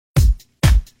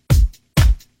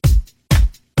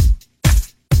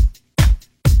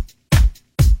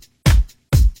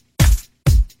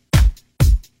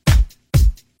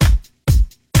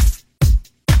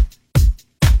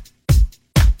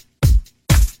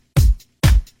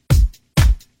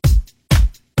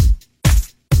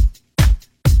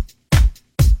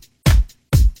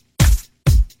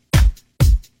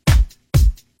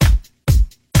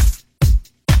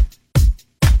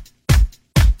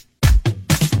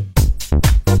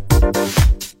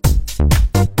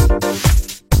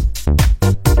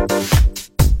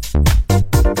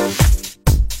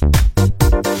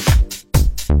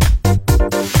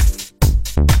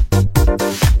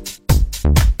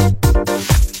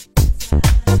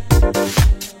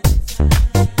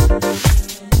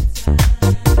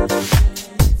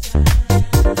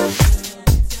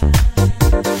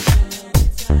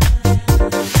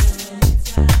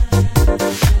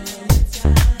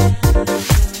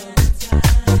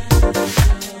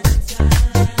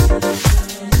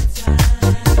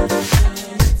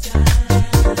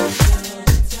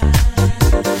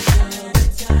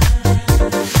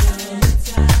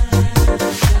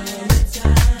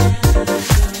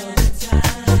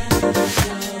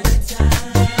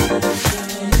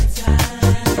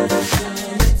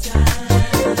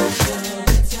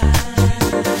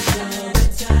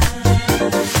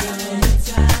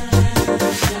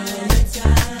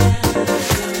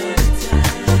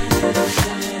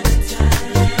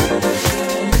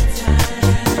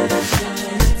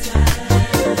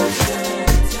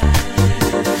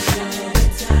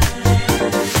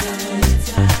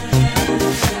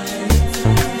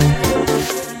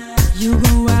You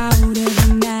go out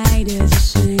every night as a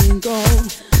single,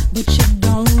 but you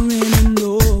don't really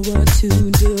know what to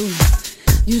do.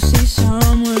 You see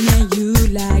someone that you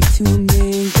like to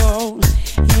mingle,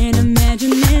 and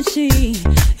imagine that she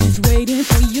is waiting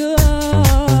for you.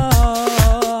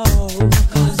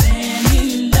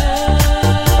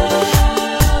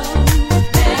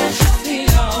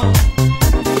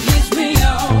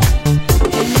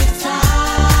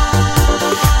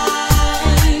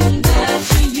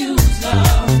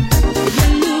 Love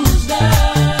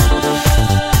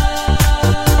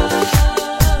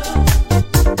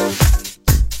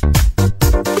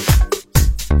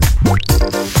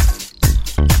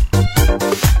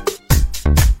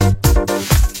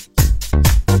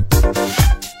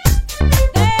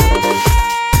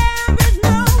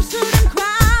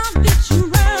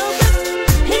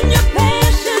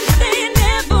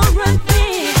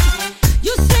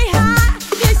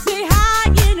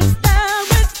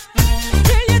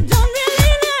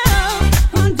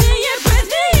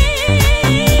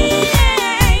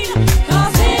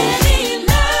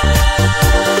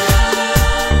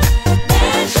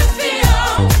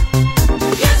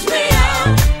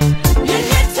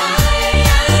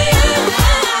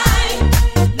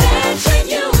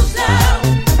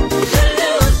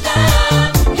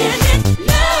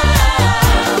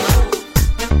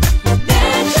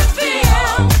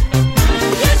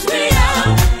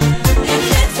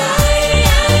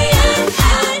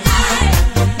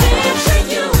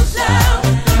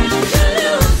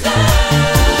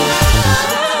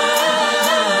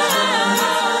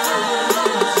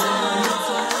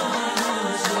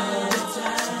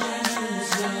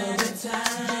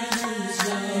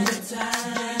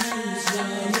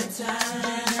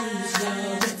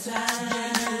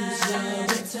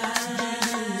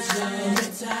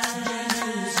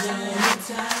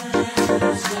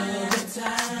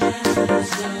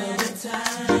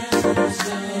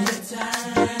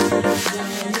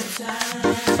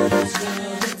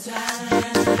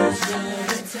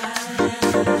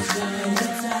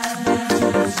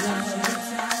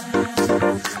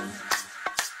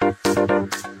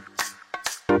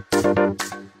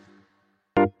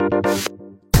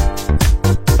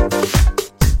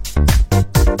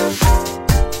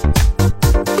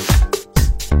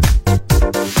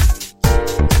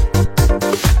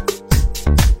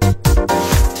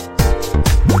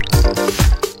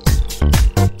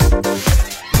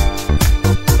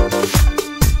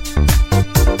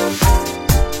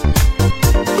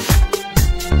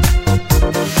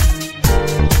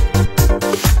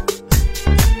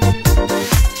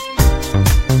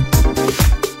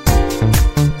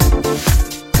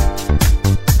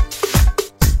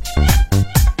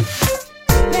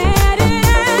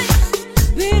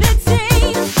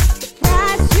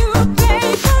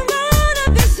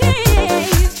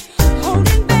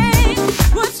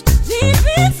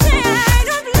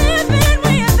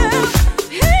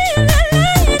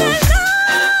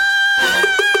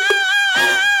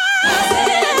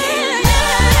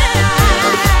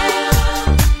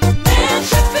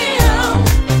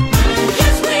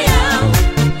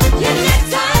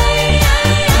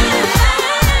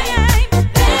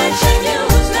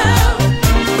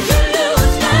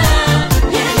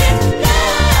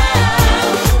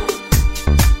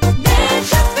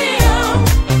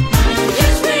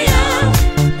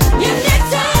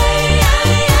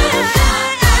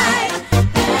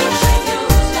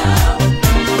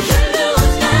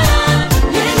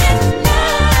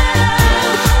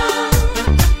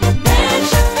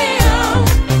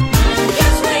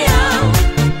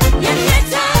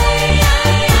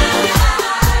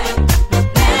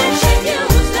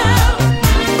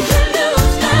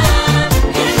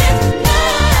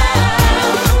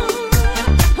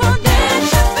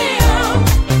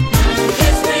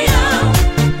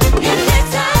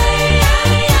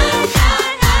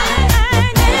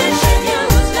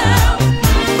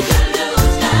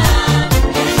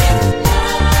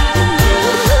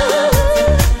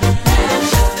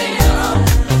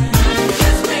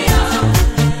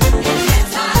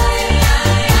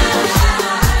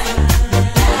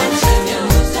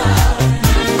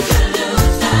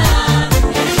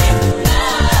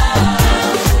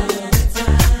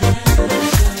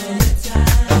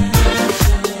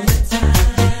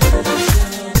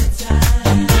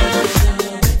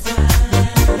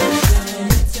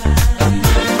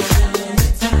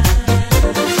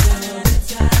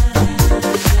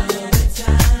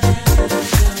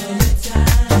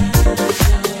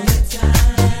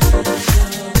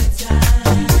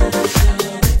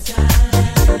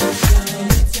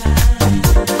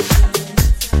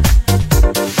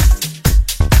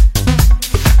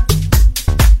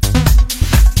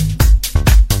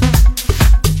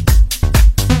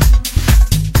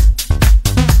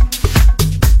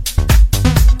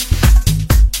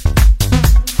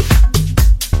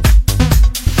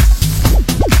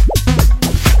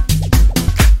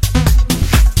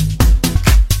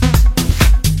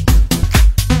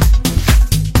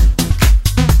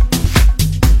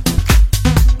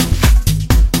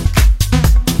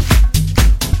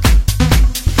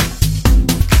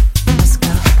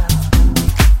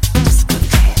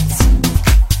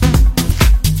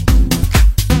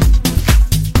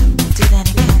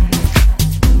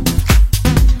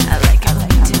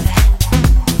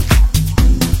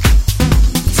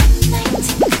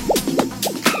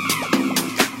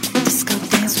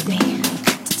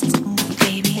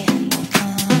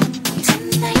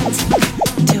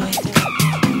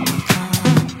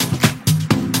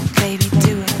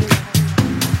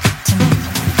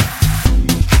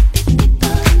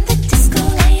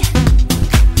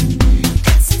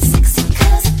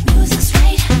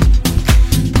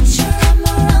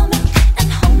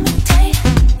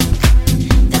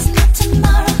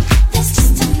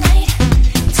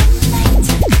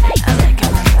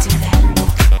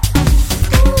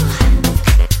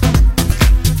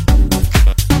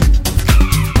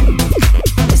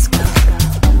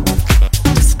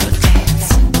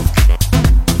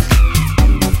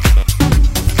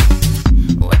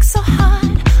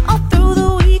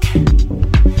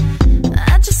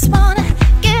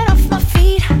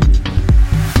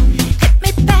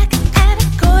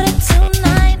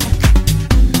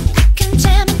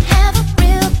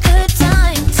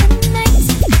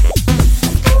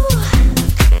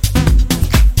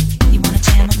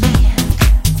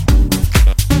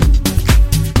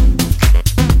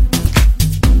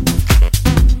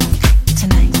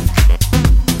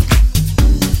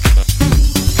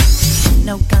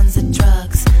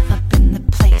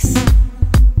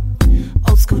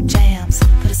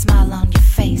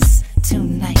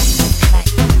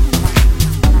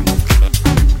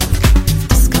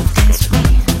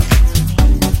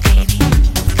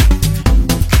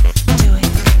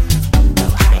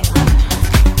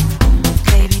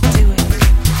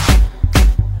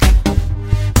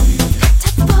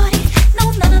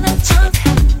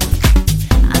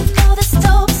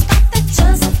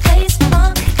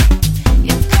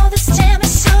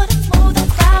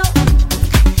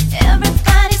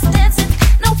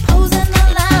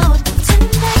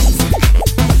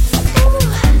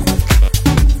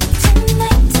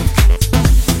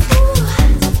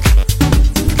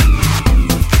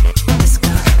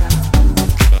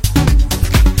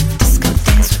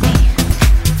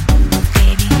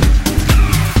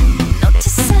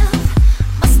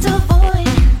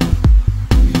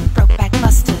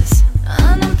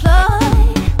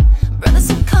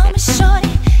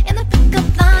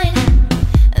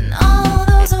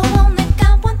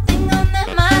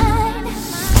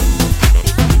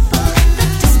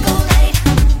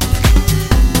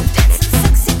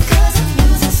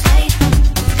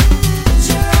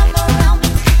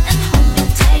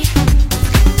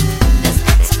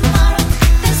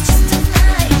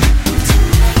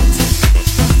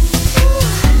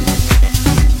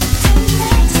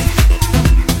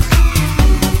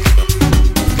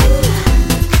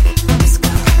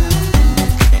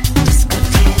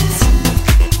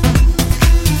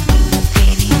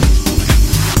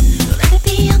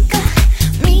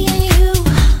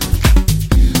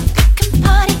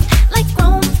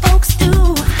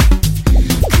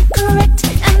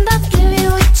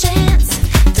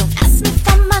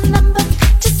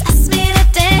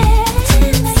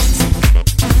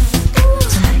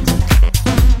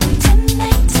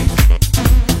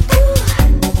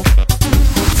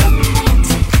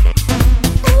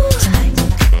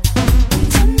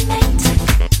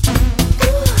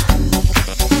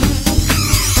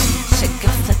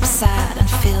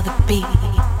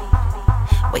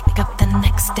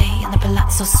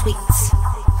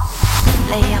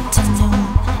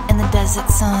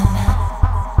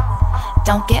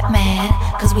Don't get mad,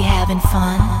 cause we having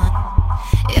fun.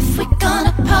 If we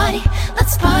gonna party,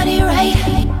 let's party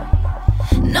right.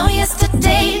 No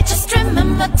yesterday, just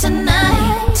remember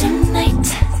tonight. Tonight,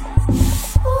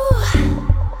 ooh,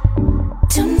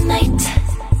 tonight,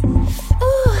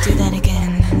 ooh. Do that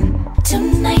again.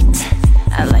 Tonight,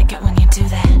 I like it when you do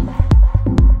that.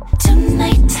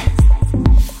 Tonight,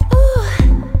 ooh,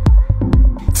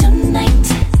 tonight.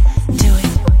 Do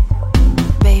it,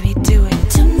 baby, do it.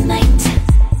 Tonight,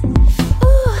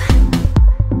 ooh,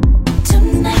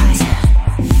 tonight.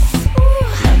 Ooh,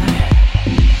 lover.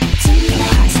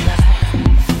 Tonight, lover.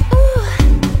 Ooh.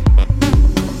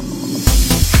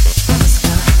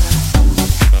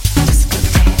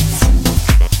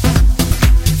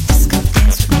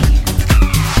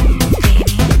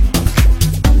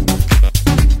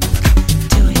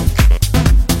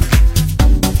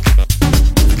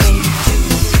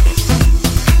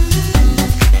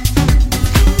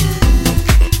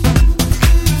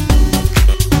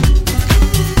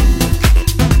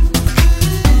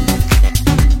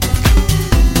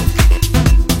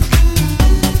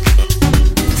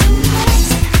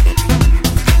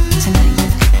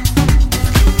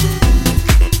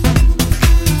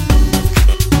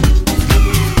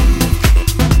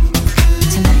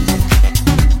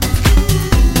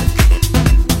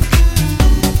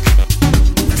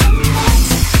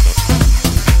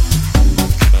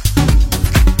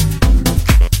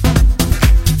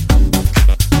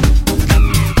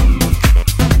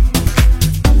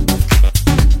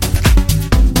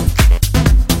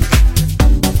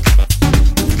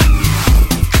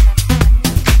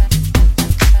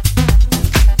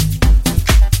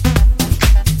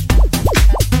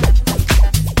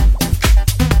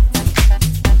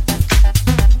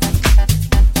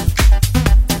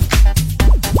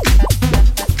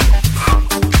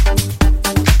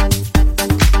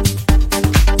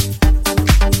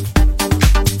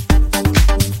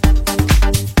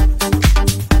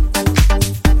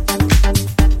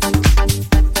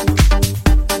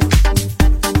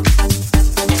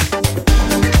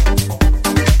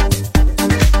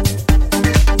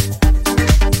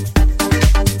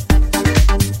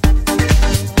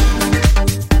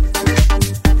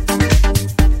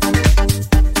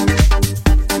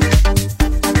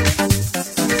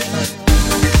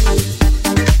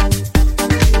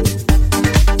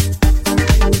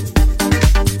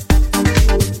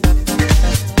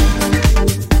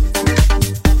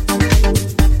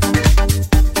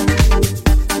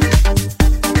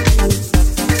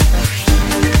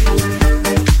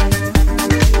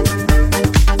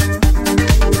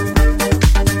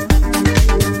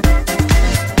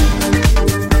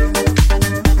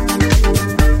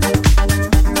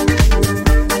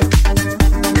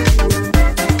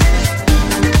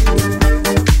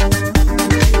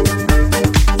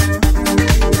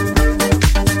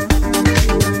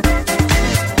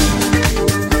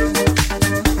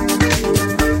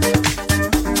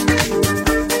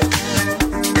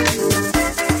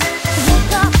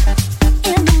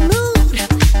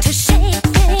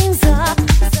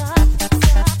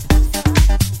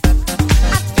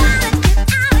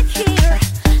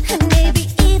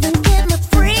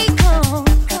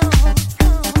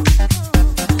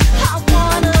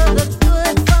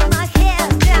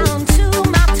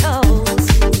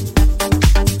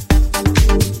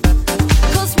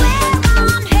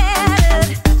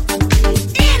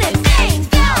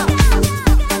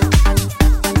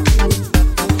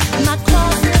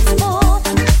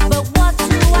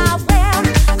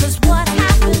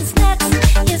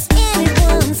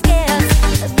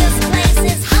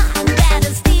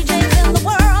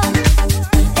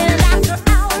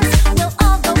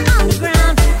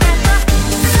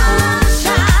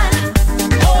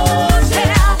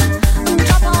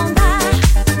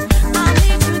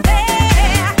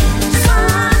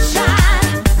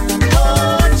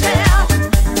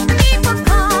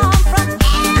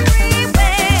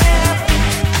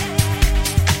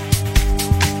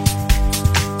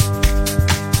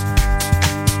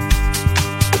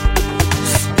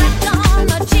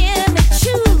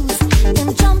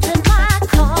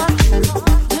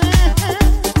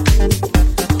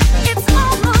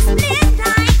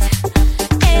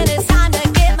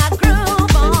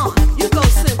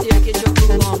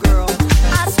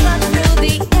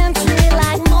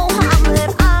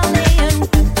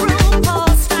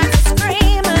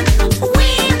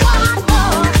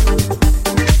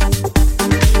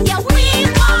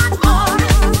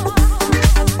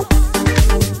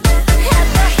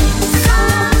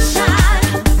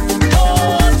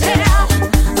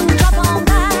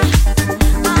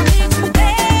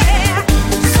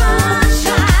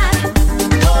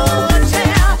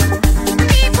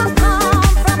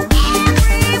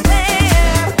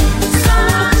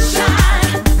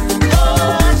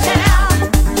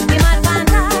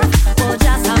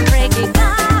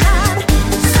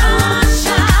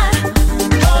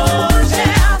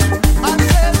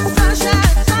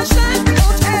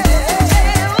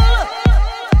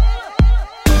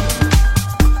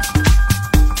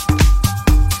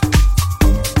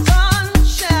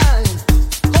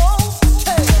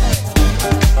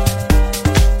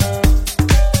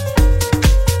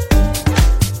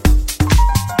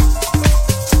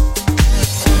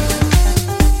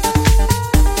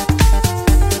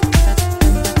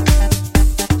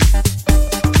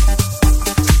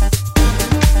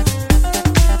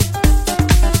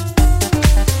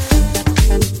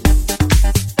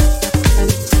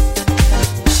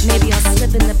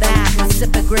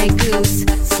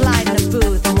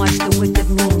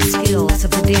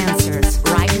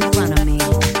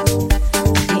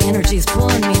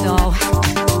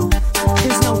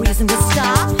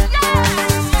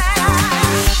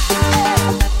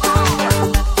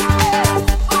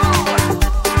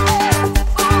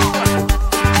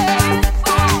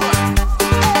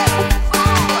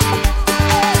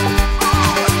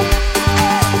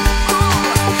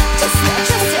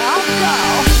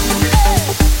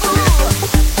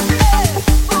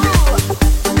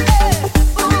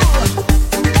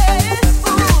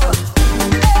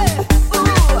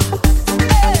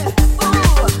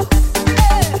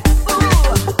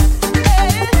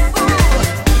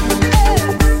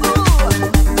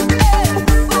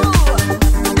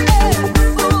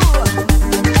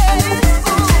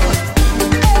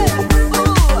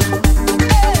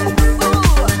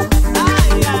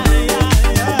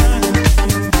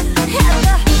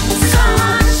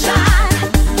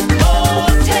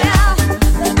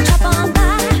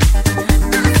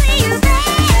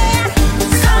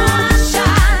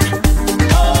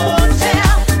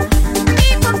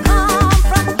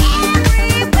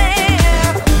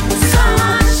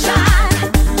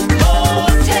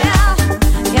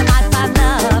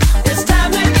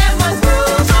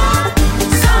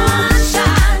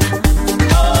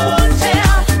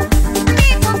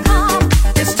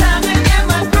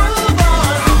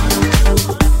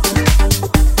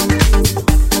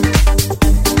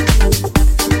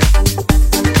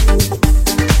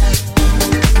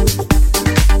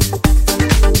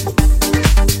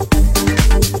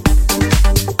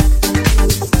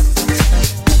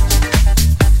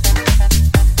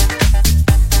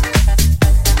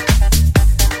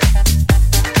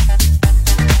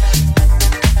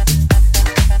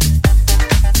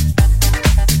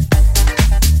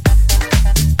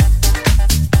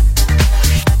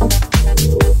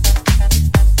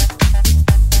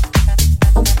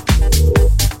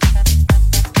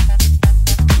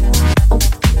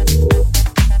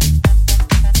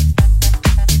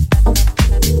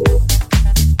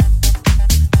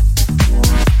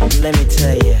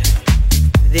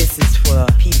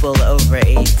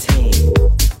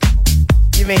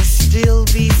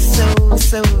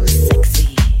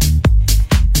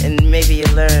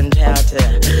 learned how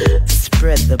to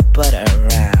spread the butter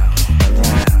around,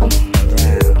 around,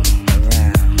 around,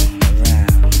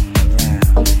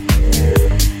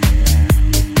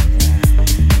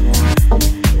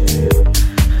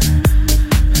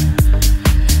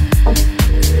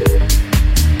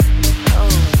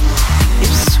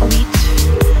 if sweet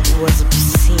was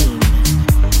obscene,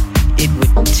 it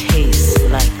would taste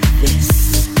like this.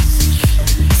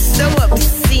 So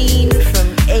obscene from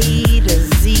A to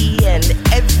Z and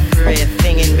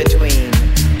everything in between.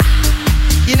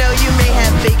 You know, you may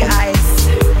have big eyes,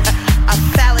 a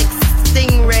phallic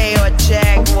stingray or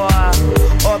jaguar,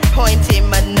 or pointy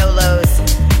Manolos.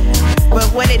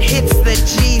 But when it hits the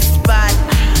G-spot,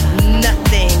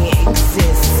 nothing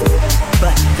exists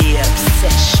but the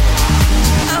obsession.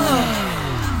 Oh.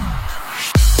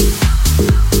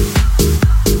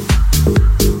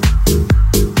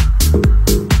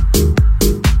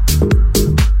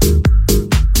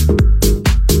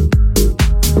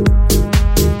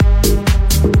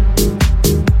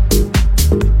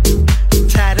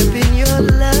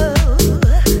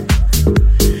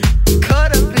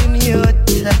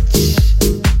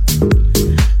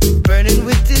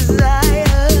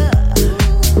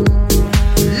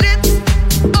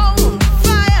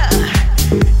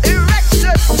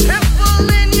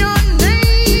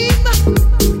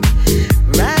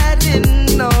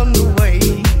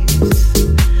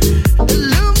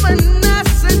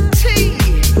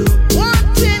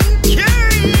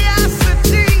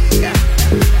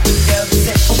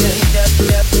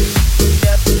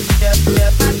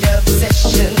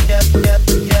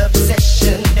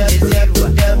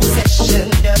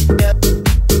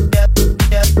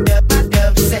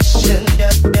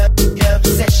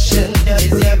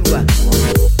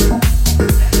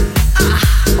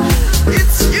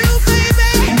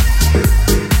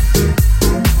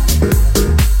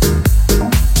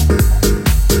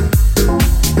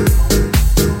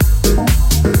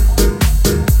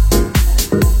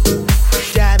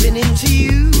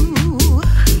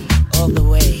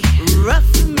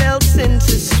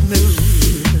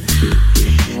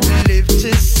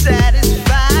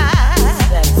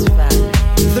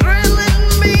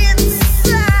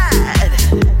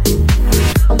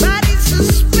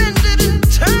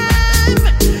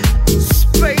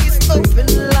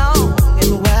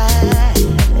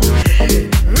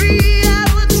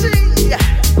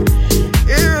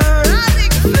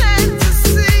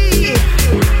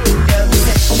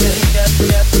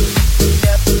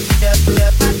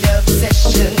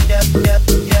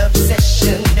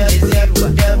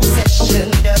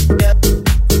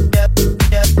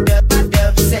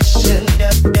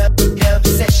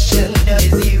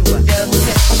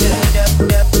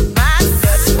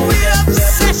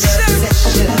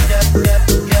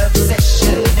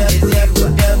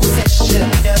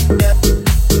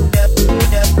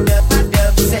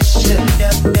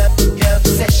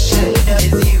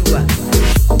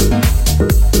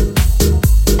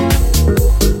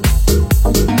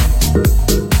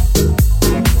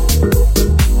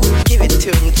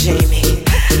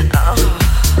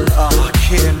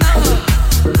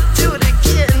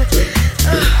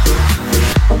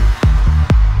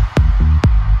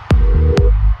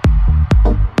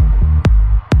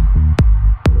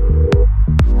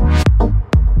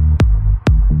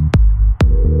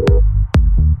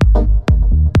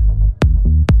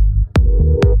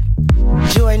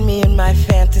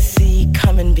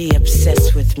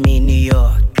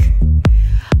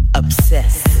 Obsession.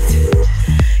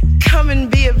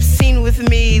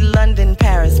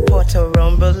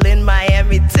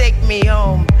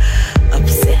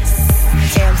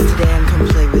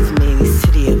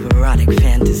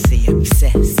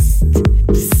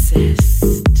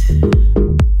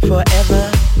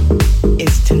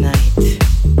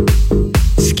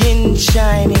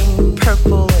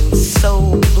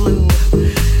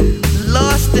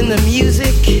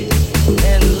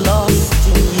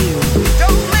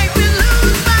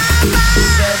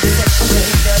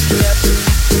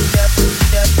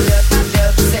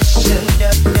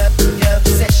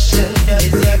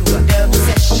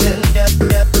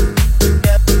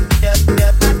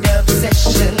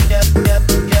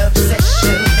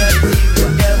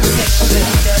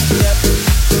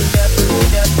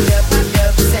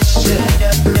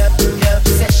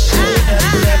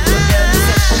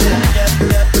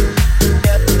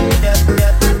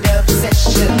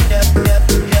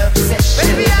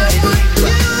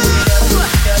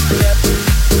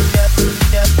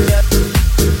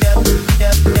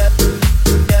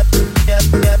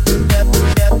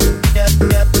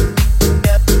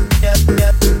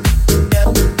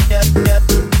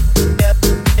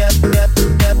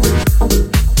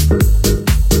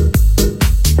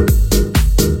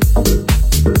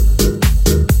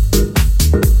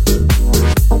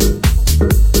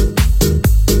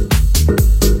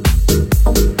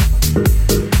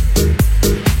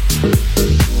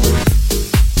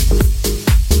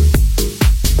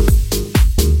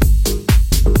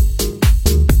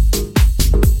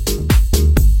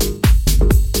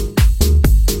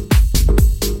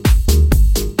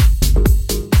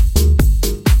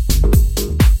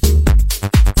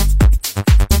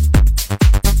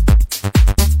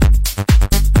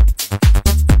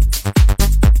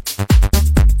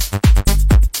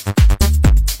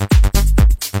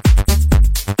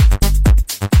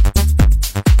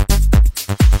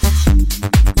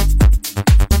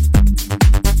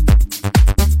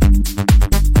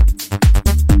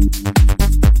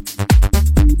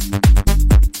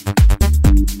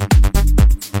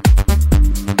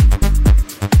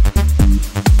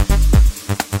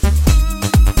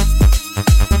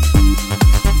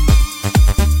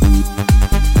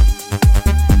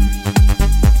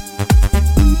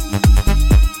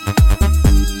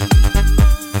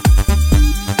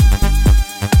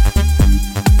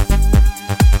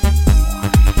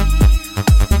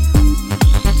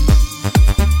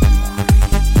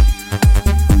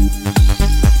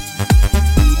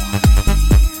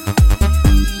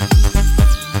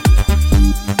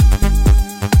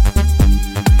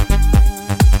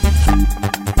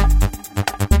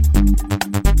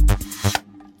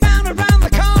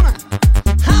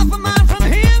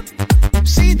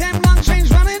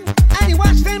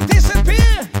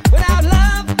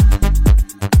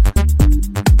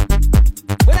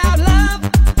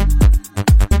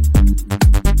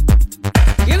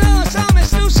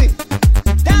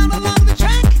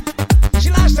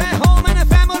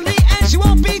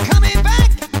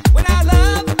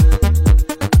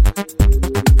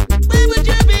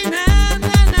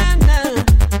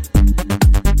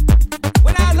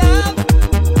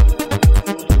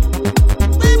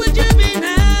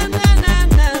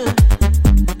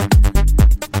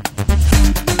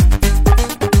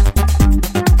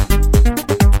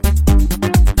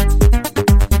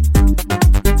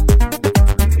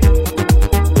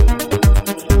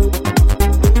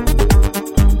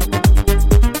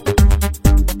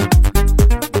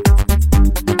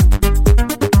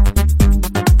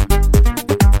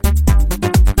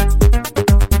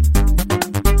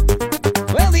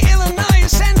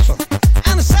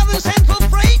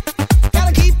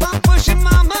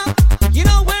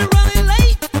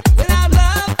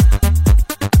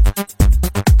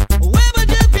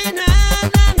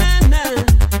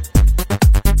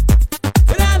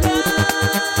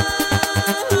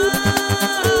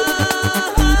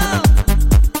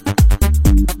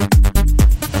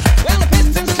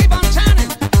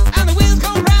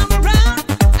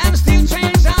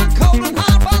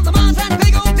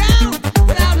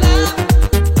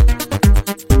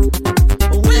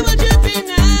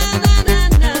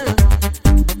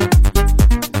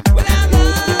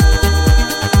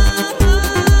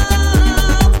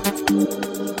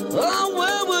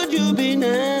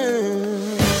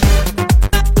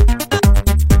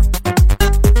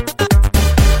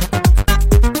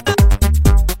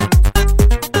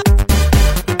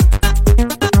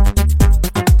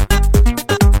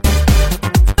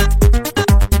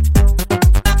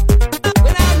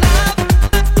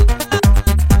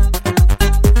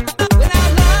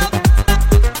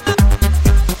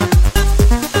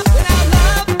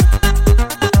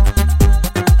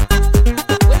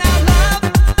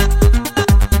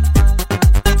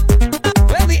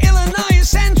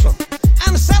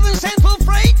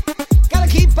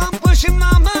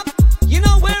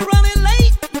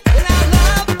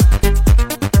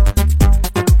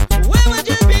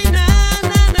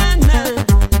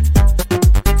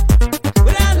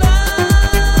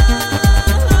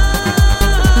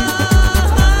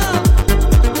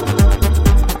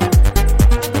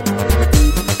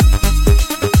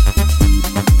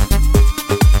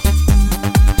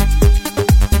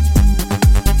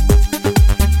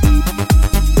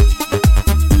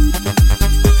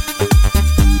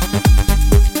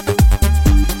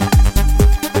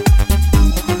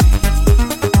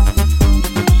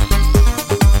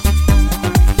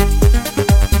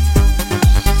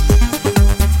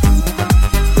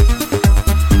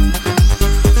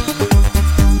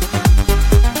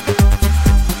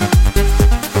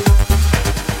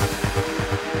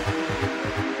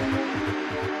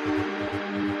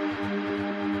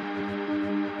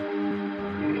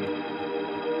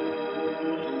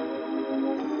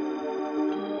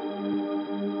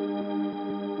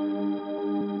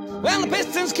 Well, the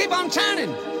pistons keep on turning,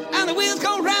 and the wheels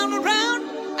go round and round,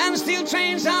 and the steel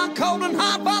trains are cold and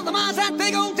hard for the miles that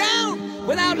they go down.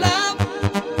 Without love,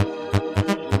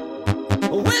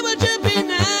 where would you be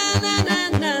now, now, now,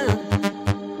 now?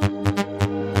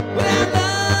 Without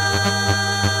love.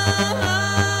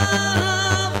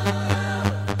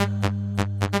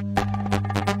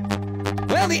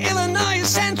 Well, the Illinois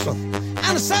Central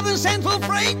and the Southern Central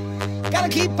Freight gotta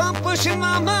keep on pushing,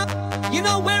 mama. You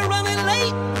know we're running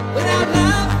late. Without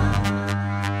love,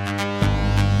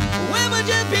 where would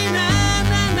you be now,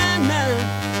 now, now, now?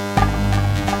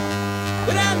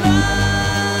 Without love,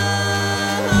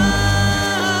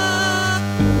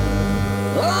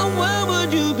 oh, where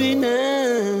would you be now?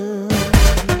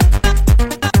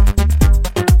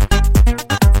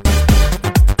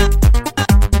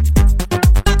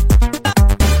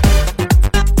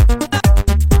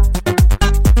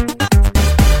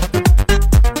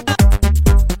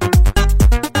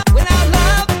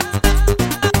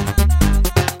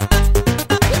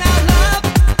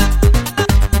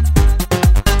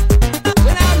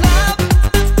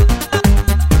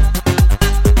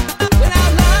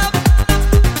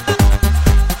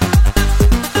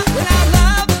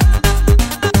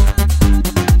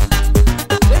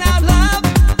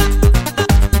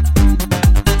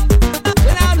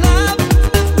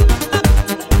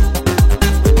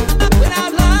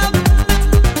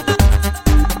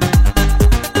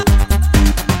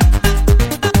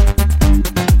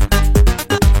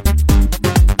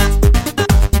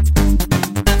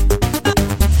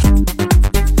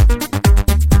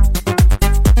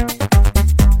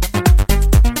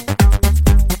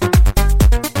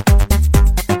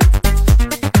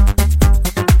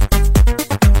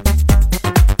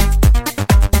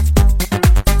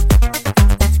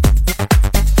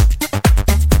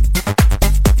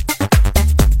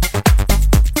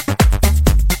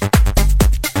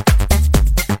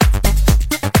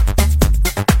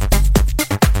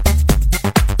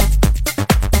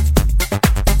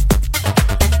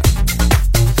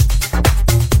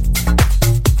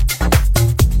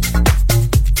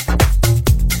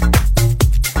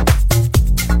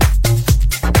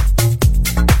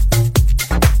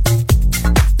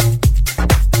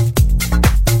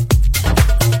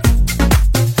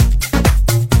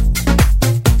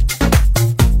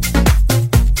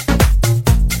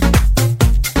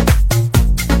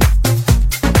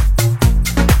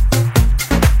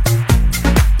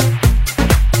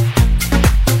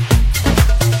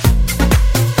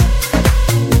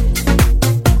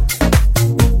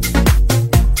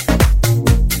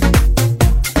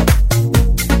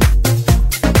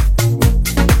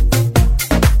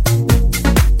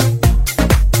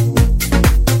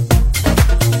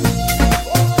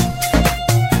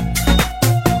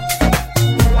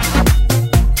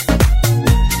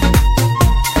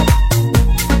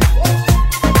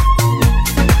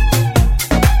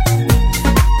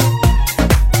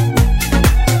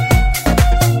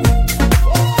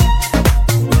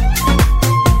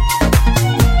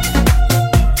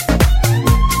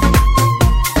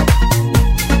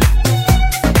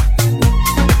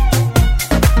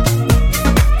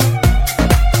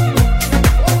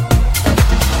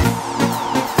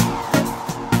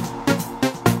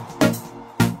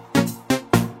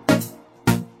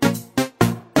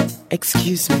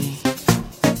 Excuse me.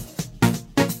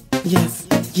 Yes,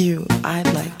 you.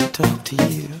 I'd like to talk to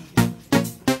you.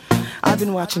 I've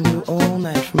been watching you all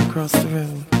night from across the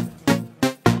room,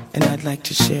 and I'd like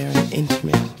to share an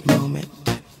intimate moment.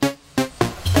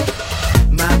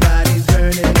 My body's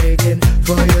burning again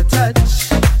for your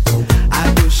touch.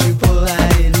 I push you, pull, I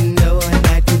didn't know, and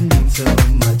that could mean so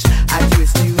much. I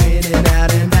twist you in and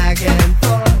out and back and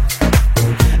forth.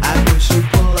 I push you,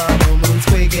 pull, our hormones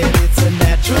quick, and it's a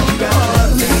natural growth.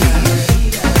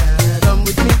 Come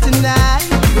with me tonight,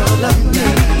 you gon' love me.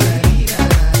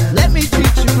 Let me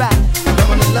treat you right,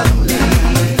 come on and love me.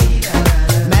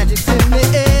 Magic's in the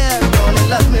air, come on and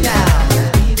love me now.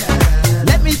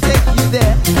 Let me take you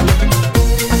there.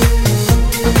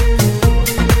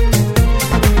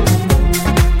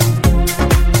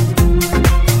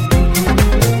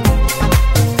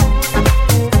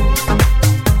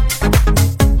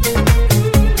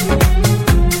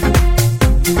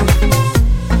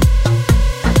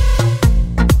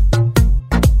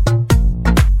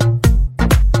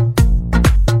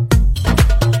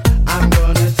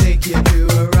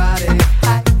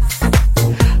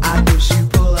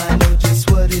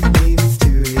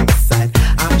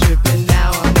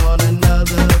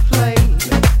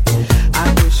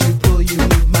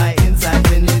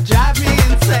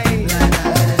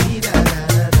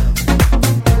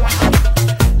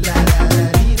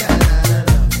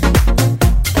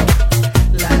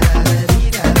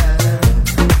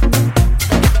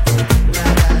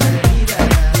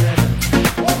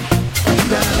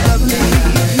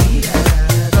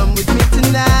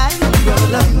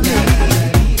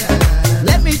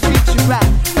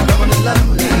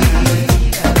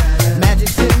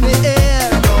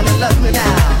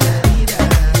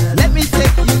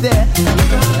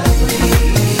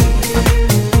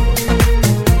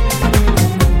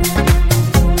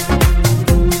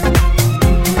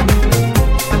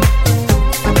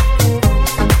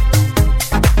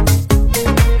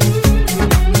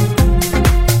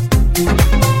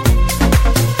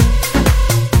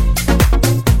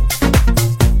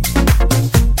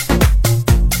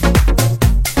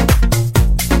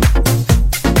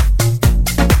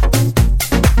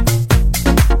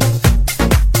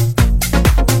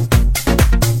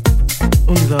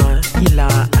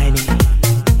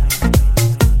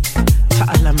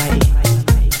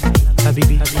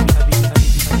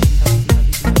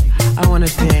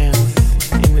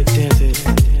 in the desert,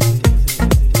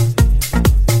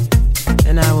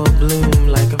 and I will bloom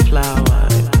like a flower.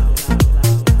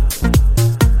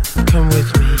 Come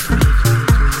with me.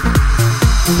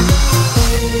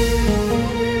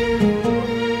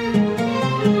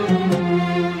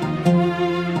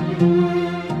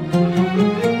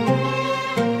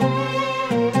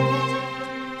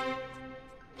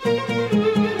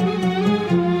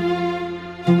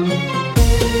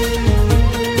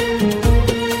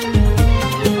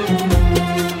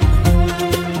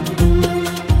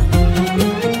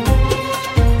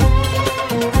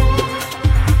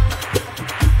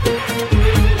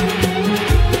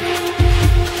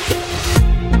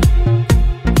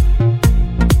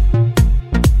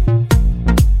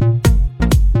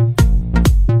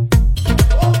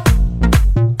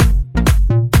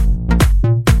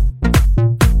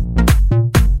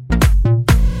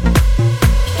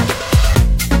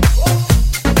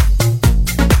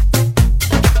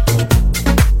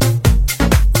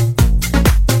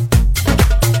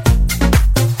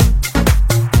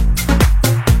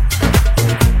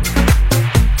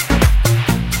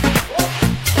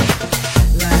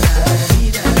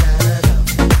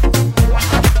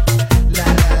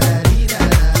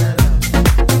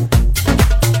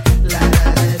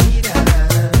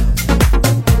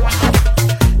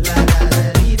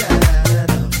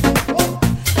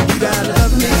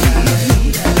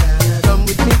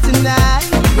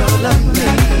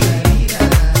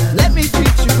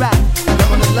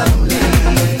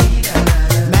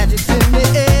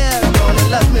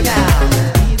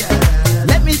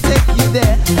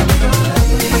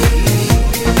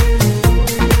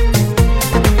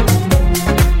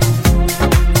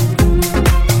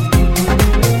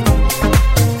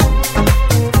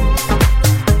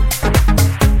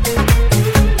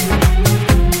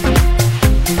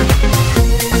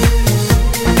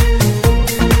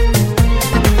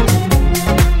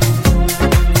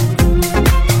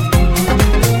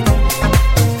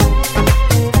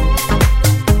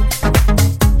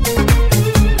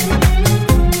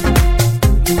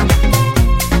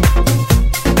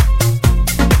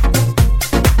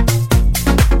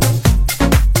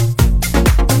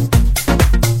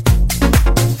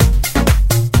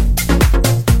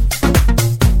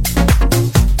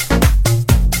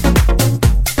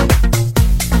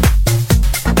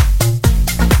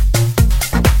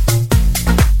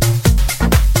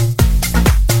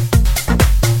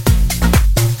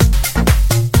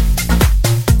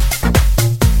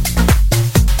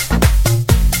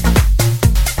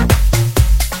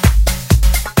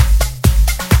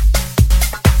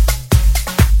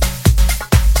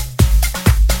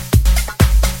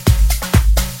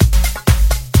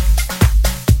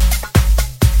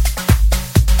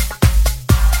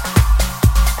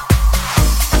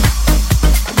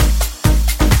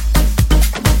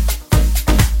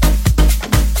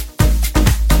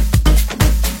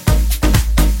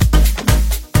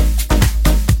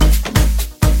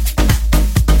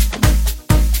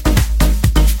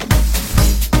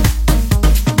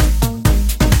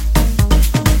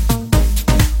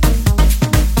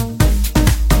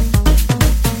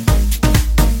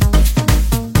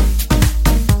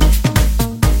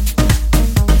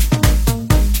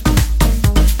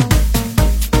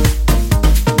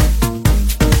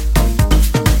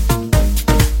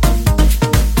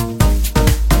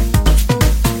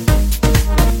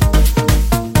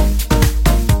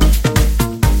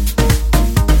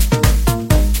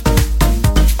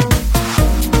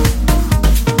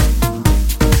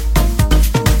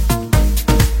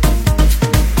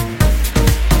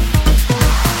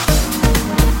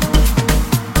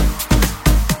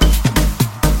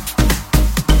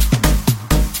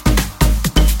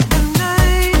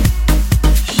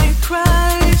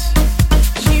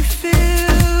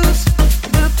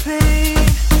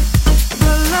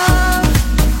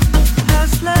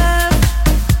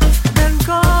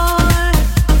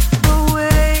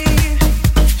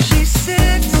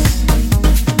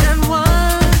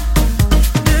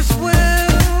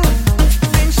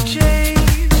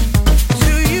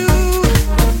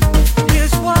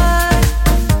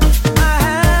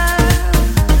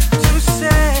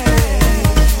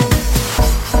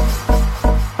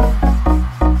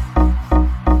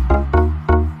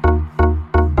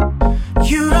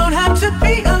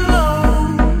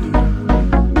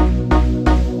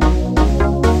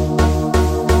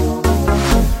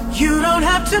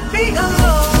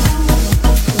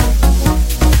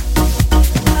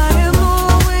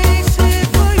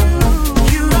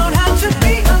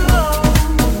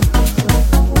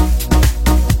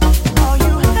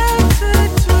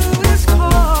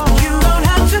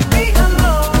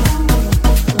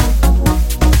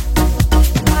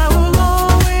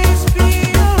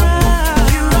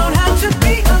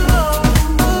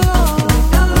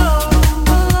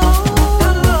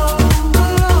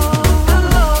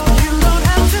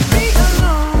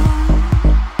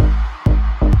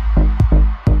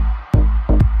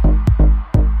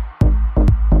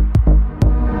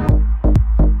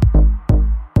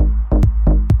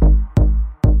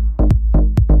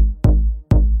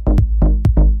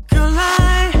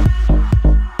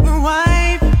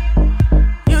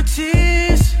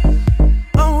 tears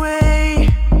away.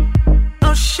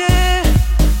 I'll share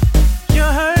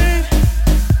your hurt.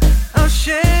 I'll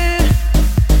share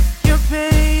your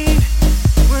pain.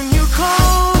 When you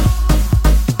call,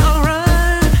 I'll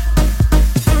run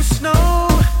through snow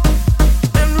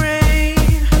and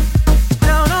rain.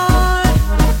 Down on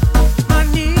my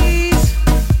knees,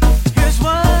 here's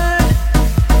what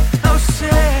I'll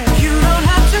say. You don't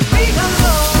have to be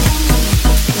alone.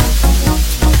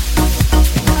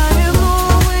 I am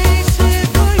always here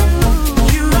for you.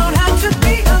 You don't have to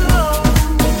be alone.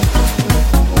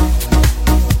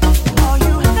 All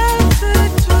you have to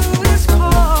do is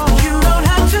call. You don't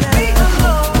have to be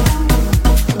alone.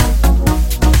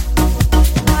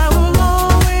 I will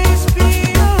always be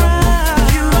around.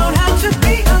 You don't have to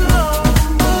be alone.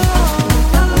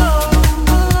 Alone,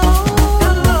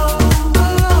 alone,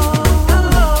 alone,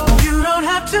 alone. You don't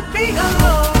have to be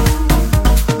alone.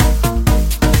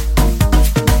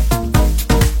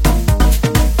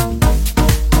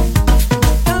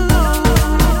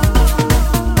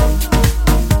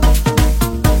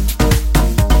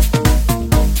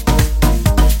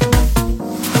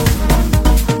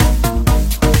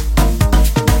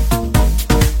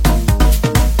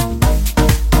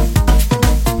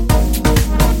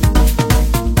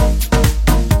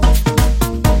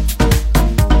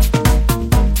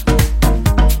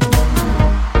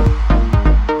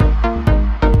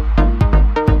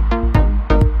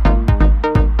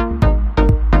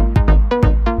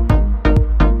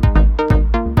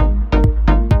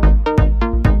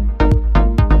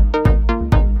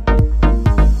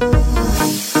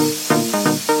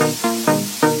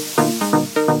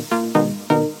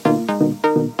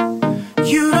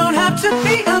 You don't have to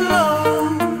be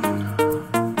alone.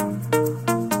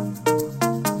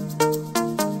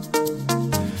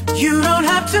 You don't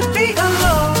have to be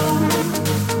alone.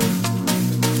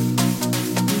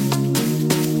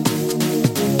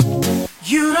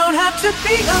 You don't have to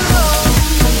be alone.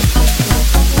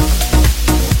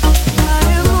 I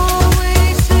am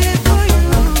always here for you.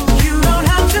 You don't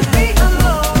have to be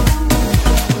alone.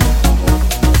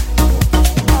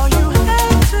 All you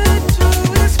have to do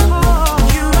is call.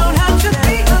 You don't have to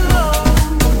be alone.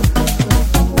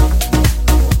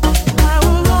 I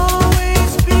will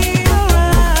always be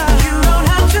around. You don't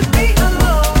have to be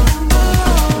alone.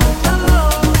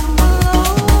 Alone,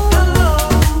 alone,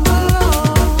 alone,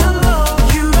 alone, alone.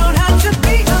 You don't have to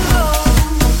be alone.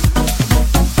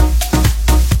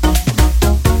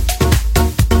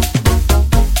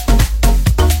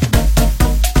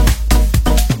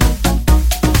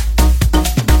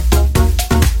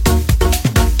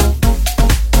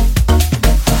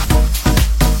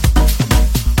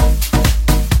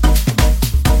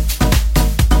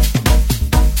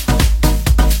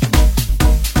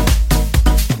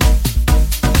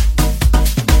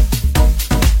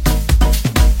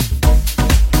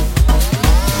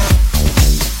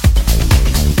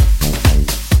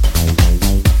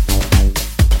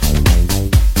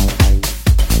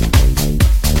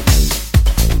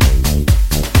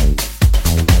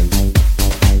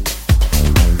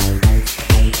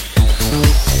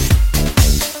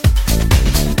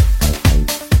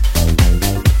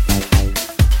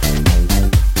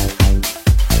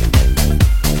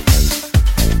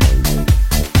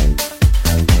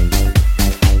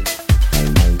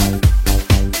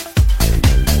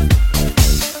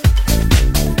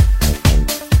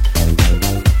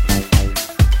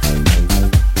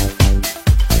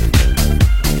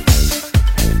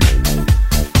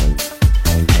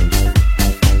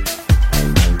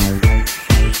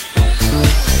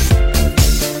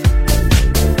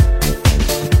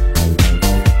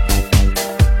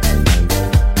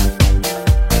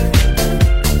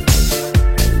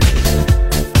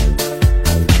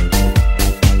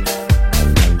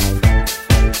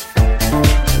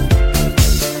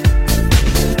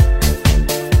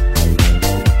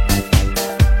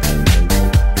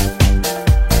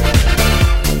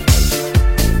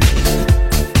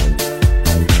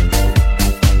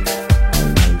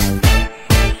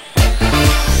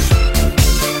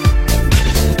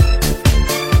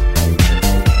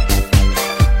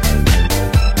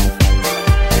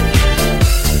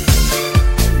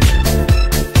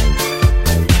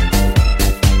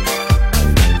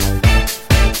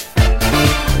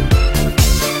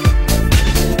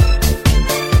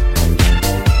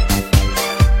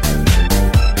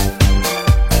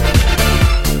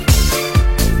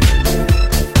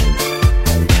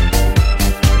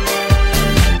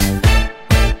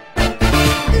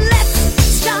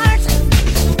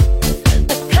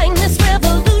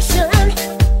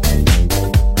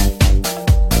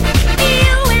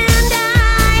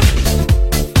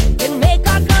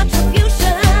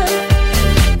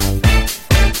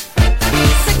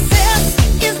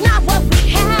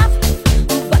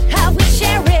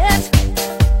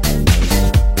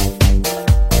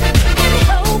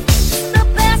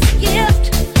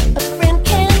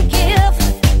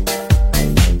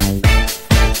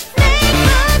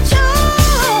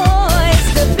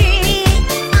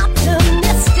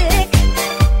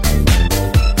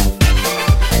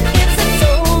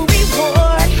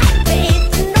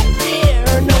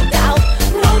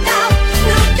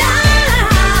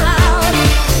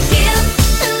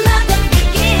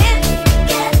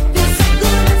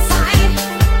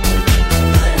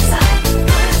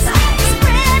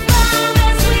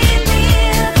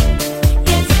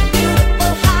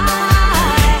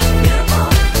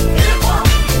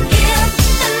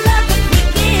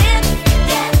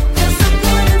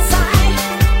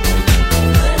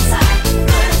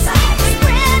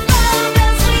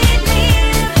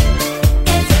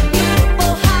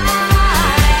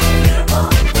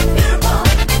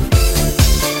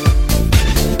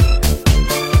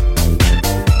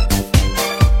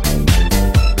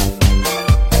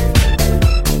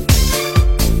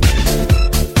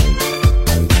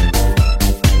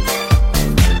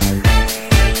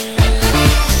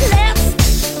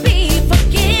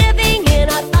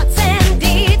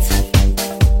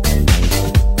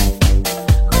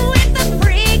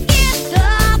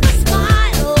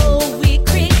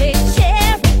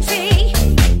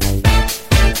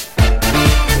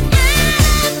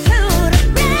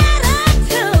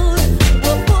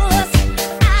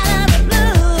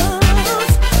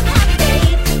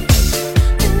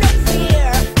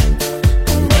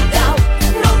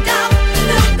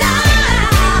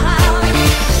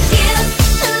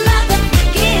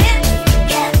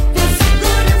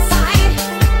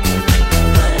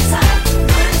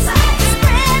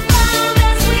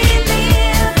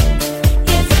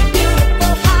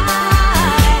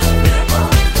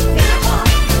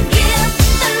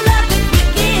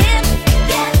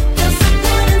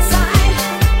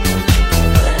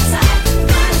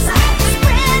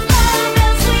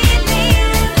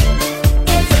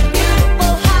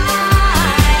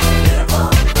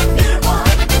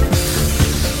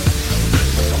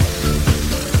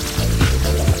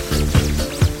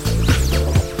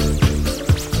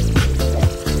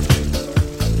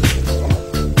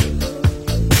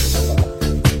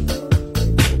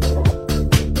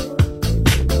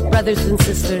 Brothers and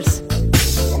sisters,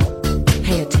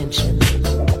 pay attention.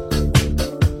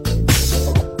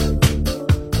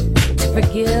 To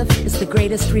forgive is the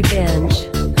greatest revenge.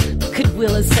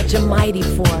 Goodwill is such a mighty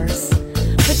force.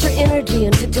 Put your energy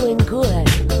into doing good.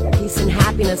 Peace and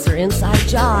happiness are inside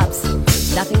jobs.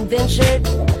 Nothing ventured,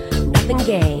 nothing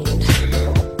gained.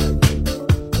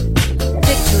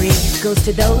 Victory goes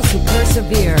to those who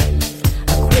persevere.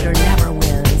 A quitter never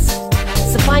wins.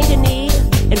 So find a need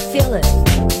and fill it.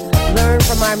 Learn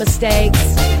from our mistakes.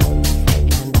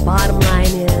 And the bottom line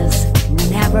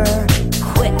is, never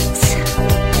quit.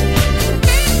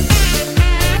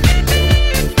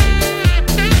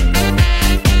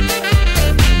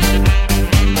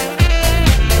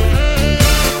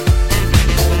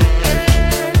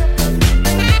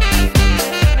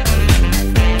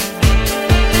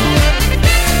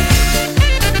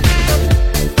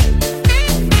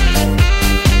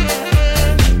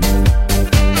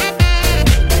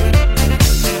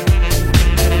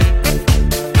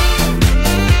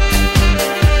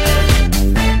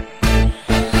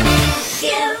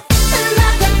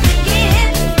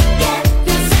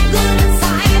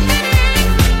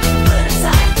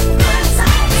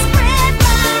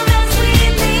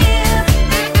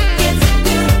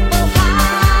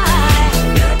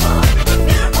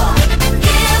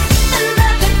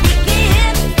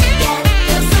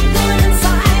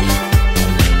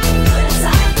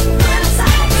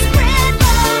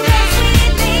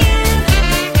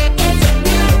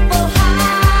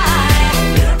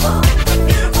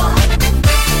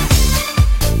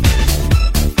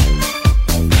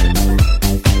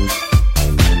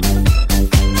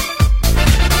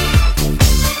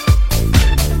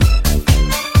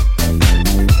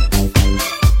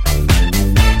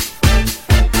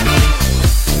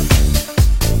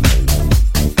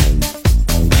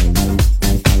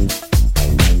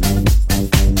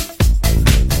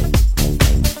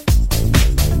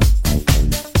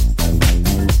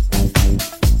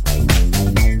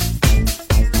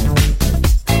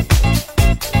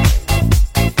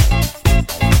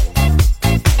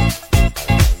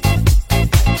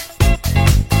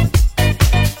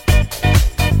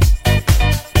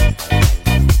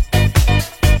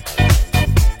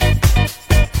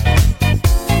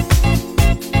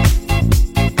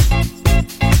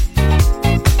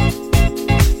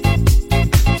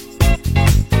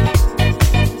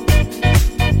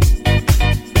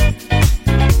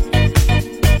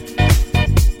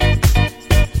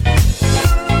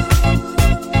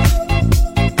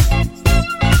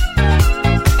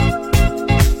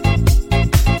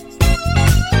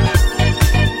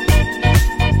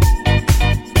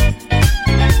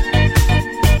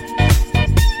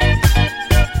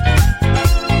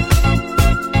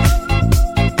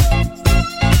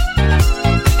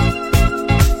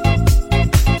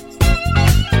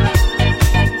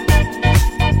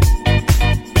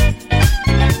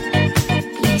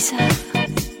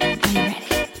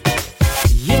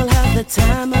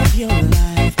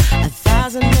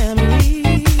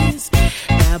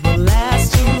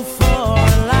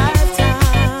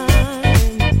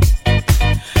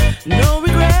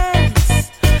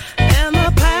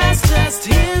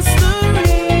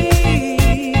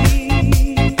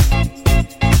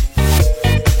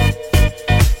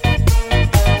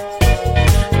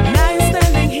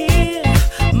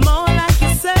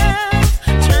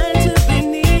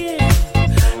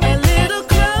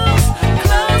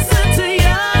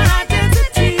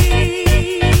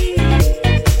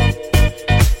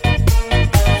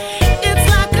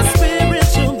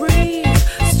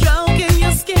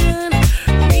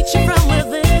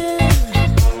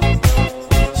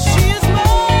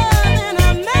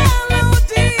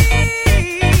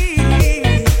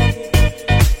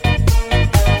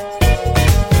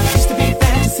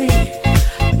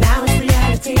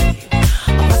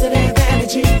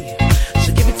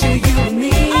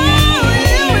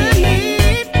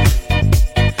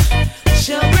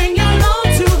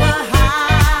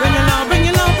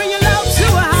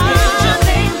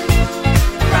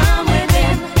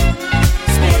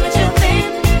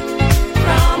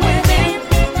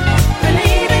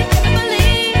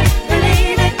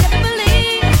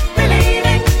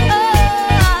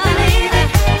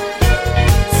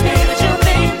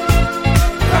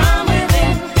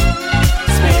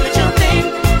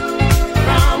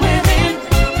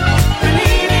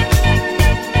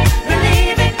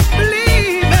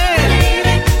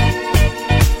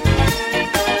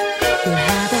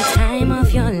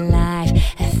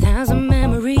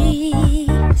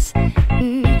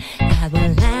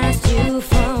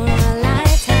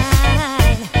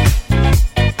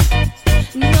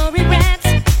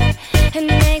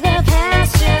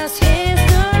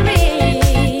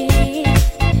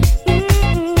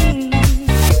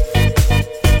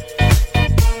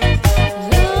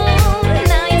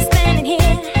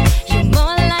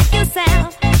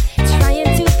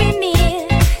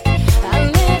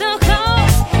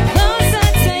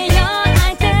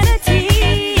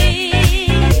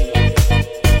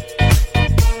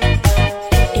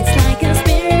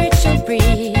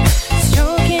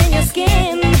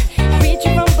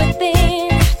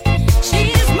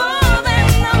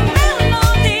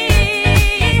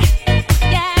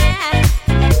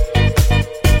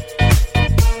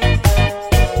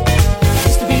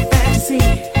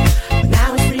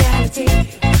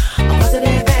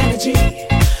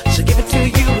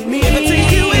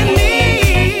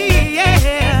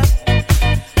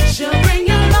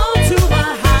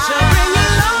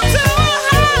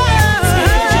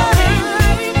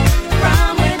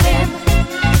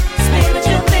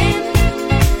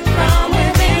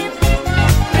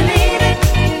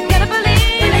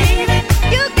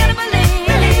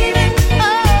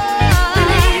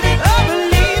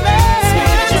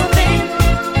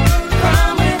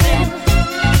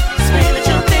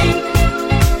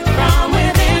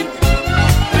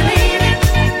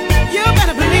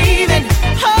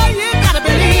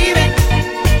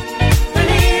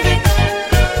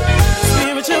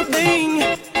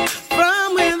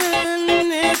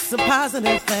 a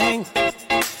positive thing.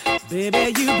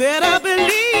 Baby, you better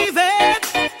believe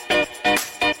it.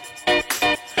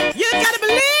 You gotta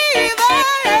believe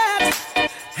it.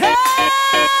 Hey,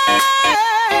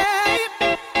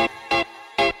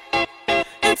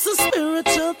 it's a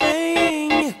spiritual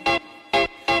thing.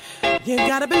 You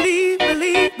gotta believe,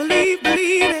 believe, believe,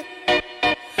 believe it.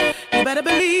 You better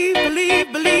believe,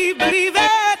 believe, believe, believe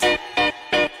it.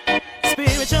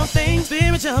 Spiritual thing,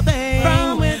 spiritual thing.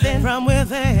 From within, from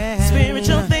within.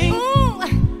 Spiritual thing,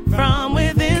 from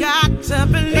within. Got to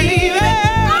believe it.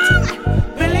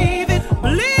 Believe it,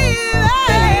 believe it.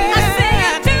 I say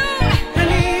I do.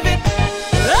 Believe it.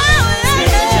 Oh, yeah.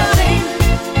 Spiritual thing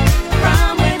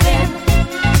from within.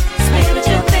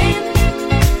 Spiritual thing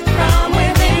from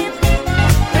within.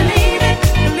 Believe it,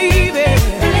 Believe it.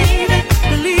 believe it,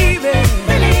 Believe it.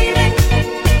 believe it.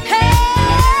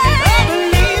 Hey,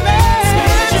 Believe it.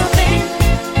 spiritual thing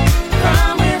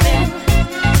from within.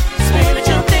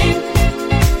 Spiritual thing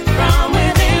from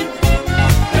within.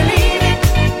 Believe it,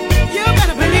 You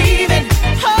gotta believe it.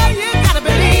 Oh, you gotta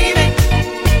believe it.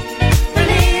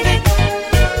 believe it.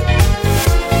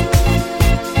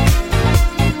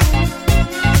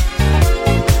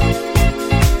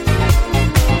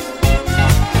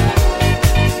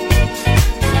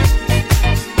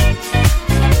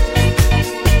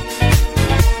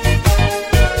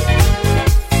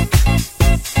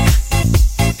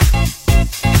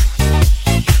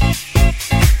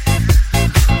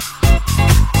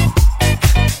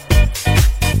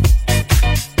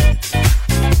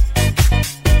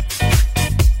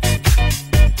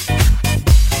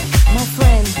 My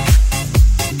friend,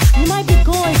 you might be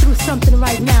going through something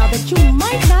right now that you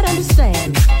might not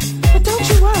understand. But don't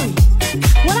you worry.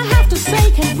 What I have to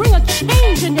say can bring a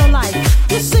change in your life.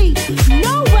 You see,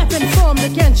 no weapon formed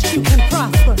against you can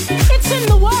prosper. It's in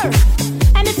the Word.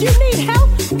 And if you need help,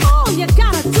 all you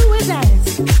gotta do is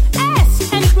ask.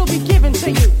 Ask, and it will be given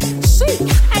to you. Seek,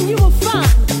 and you will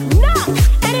find. Knock,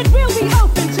 and it will be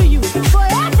open to you. For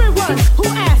everyone who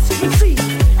asks, receives.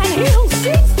 And he who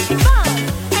seeks, finds.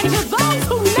 And to those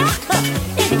who knock,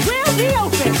 it will be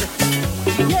opened.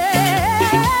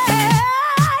 Yeah,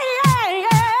 yeah,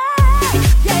 yeah,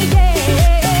 yeah,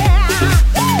 yeah.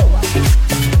 Woo!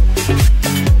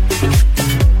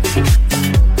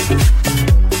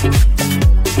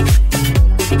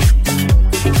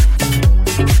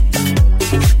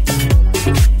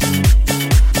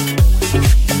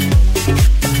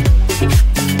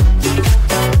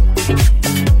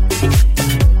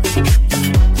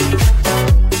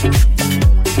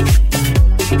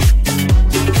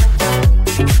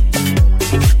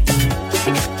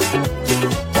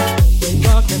 When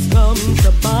darkness comes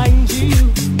to bind you,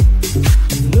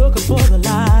 looking for the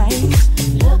light.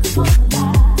 Look for the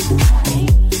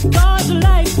light. God's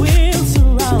light will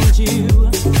surround you,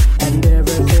 and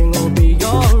everything will be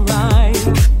alright.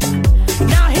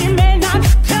 Now he may not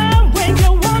come when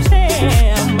you want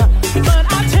him, but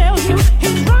I tell you,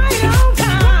 he's right on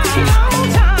time. On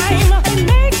time. It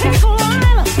may take a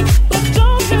while, but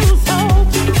don't lose hope,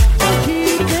 and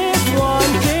keep this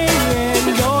one thing in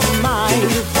your mind.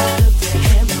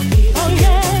 Oh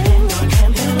yeah.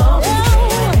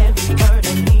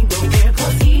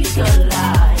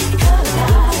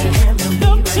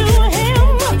 Look to him.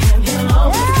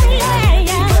 Yeah,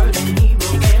 yeah.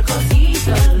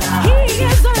 He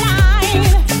is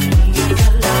alive.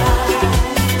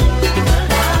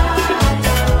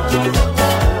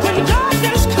 When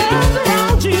darkness comes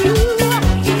around you,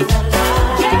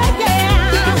 yeah,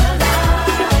 yeah.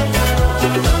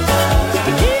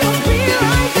 He'll be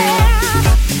right there.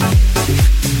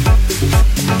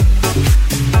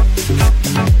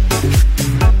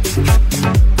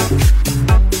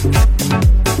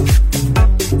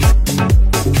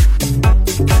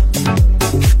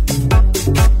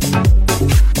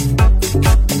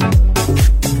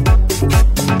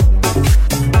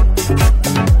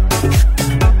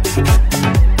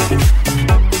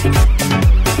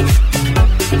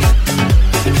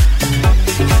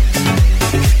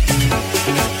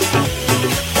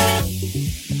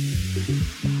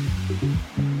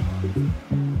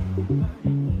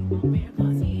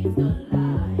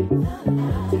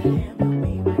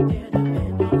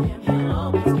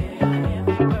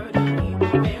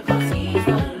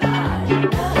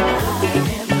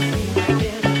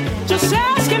 Just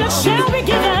ask and it shall be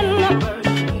given.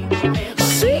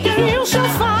 Seek and you shall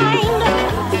find.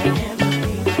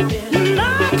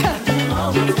 Knock,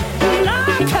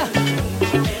 knock,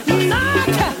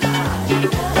 knock.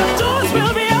 The doors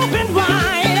will be opened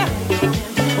wide.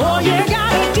 All you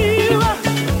gotta do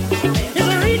is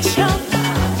reach up,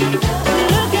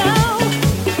 look out,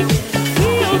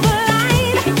 feel the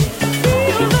light.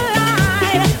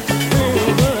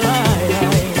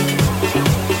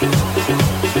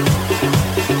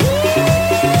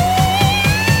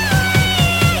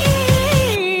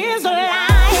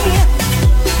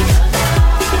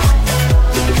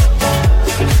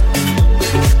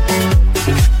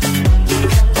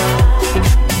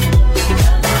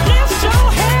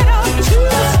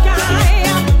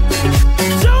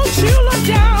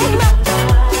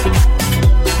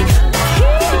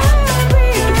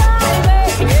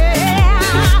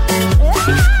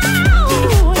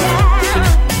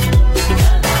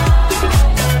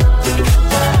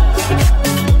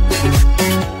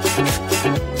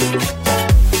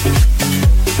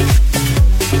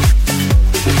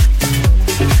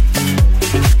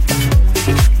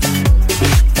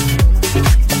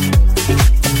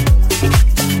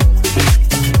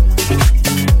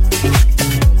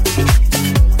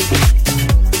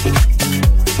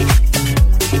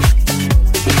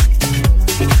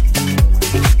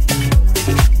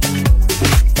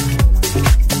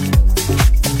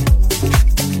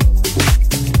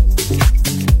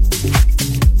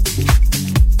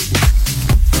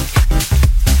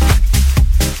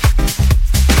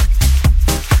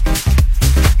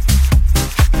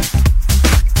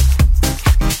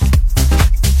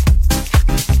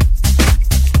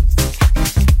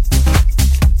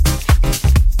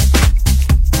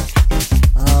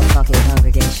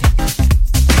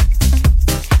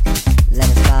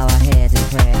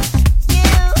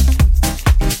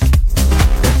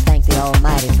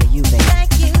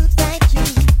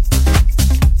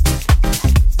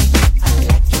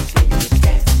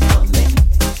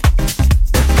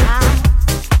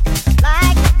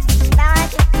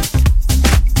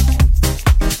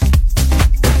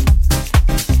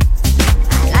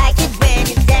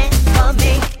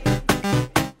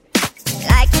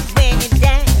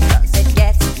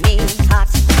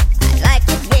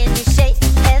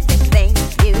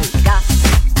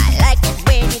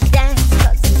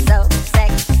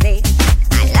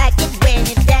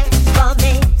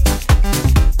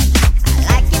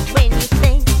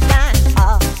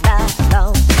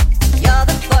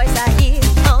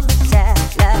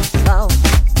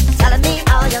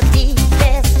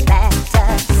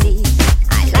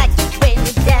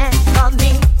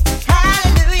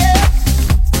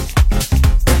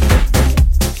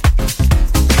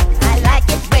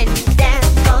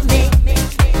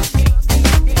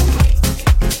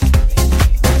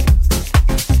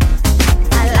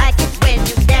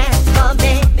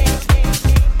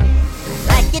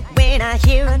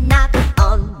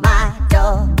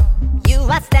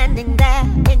 standing there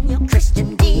in your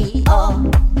Christian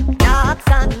Dior, dark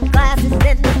sunglasses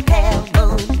in the pale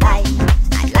moonlight.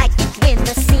 I like it when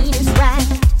the scene is right.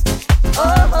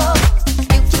 Oh, you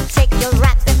can take your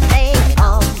rap and lay it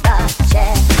on the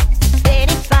chair.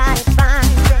 Anybody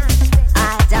finds it, I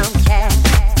don't care.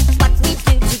 What we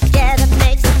do together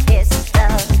makes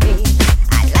history.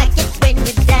 I like it when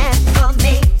you dance for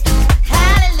me.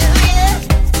 Hallelujah.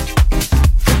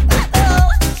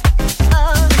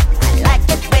 Oh, I like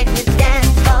it when you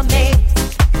dance for me.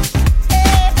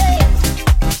 Hey,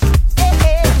 hey,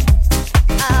 hey.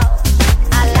 Oh,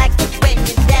 I like it when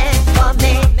you dance for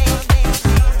me.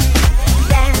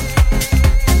 Dance,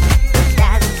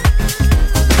 dance,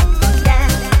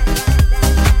 dance,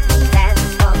 dance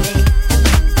for me.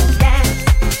 Dance,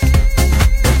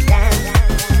 dance,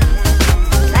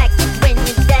 like it when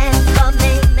you dance for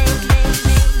me.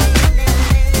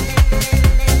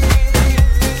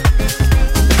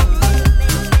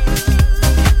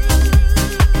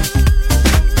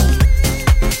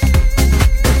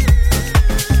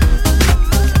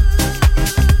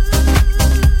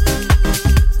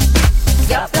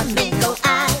 Your flamingo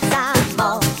eyes are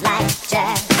more like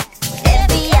jazz.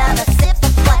 Every other sip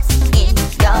of what's in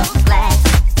your glass.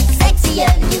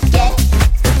 Sexier you get,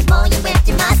 the more you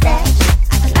empty my stash.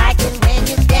 I like it when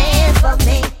you dance for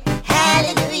me.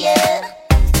 Hallelujah.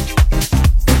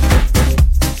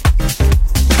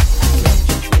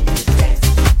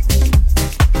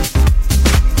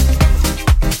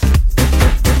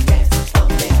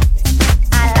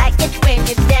 I like it when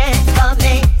you dance for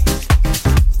me.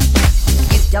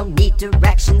 You don't need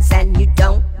directions and you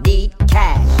don't need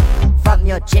cash. From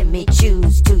your Jimmy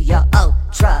Choos to your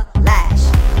Ultra Lash.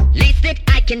 Least that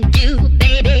I can do,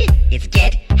 baby, is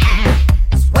get half.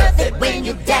 It's worth it when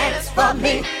you dance for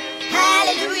me.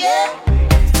 Hallelujah.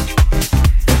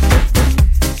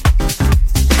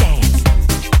 Dance.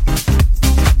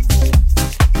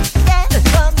 Dance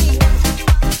for me.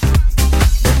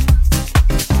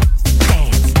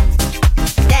 Dance.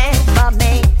 Dance for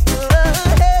me. I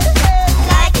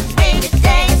like it when you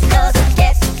dance 'cause it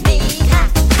gets me hot.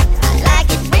 I like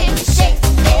it when you shake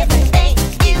everything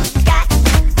you got.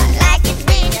 I like it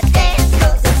when you dance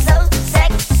 'cause it's so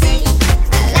sexy.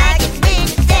 I like it when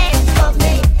you dance for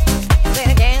me. Say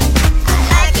it again.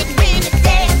 I